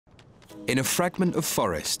In a fragment of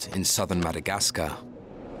forest in southern Madagascar,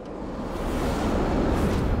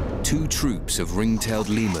 two troops of ring-tailed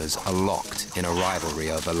lemurs are locked in a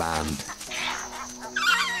rivalry over land.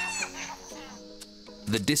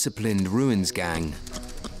 The disciplined ruins gang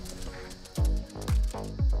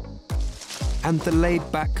and the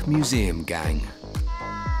laid-back museum gang.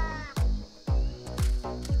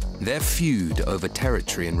 Their feud over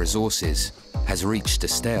territory and resources has reached a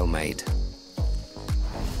stalemate.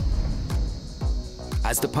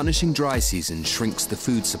 As the punishing dry season shrinks the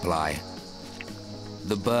food supply,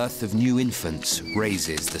 the birth of new infants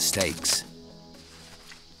raises the stakes.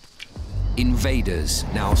 Invaders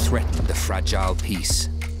now threaten the fragile peace.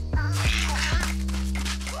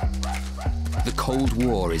 The Cold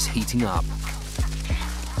War is heating up,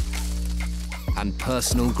 and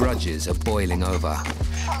personal grudges are boiling over,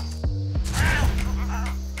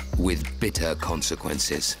 with bitter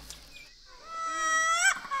consequences.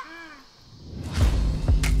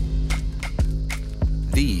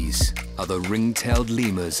 These are the ring-tailed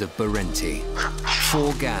lemurs of Berenty,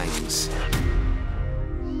 4 gangs,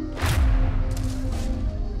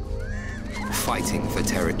 fighting for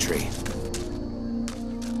territory.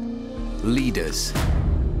 Leaders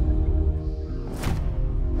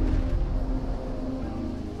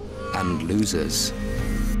and losers,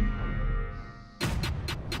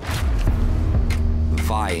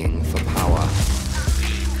 vying for power.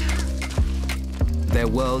 Their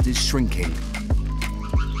world is shrinking,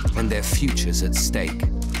 and their future's at stake.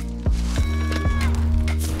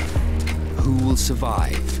 Who will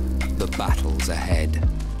survive the battles ahead?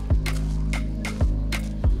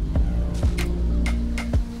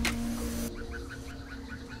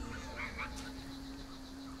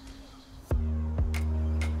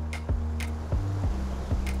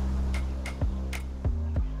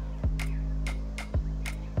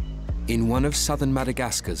 In one of southern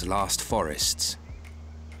Madagascar's last forests,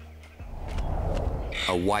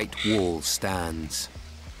 a white wall stands,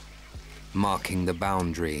 marking the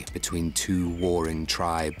boundary between 2 warring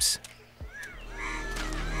tribes.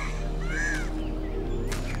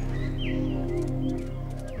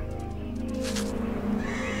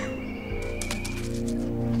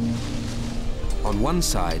 On one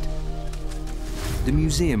side, the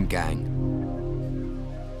museum gang,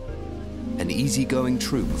 an easygoing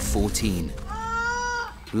troop of 14,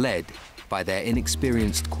 led by their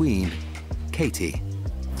inexperienced queen, Kati.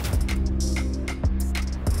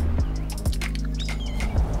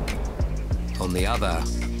 On the other,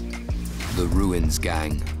 the ruins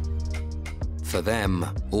gang. For them,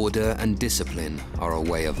 order and discipline are a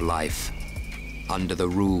way of life, under the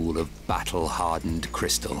rule of battle-hardened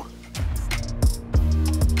crystal.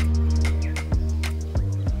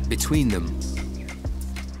 Between them,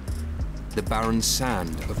 the barren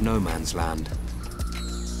sand of no man's land.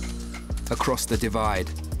 Across the divide,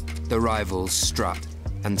 the rivals strut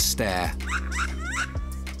and stare.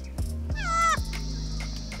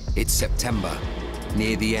 It's September,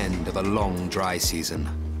 near the end of a long dry season.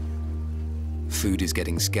 Food is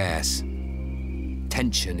getting scarce.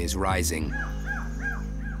 Tension is rising.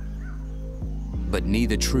 But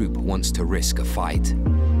neither troop wants to risk a fight.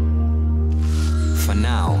 For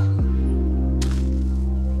now,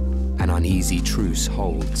 an uneasy truce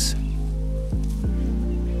holds.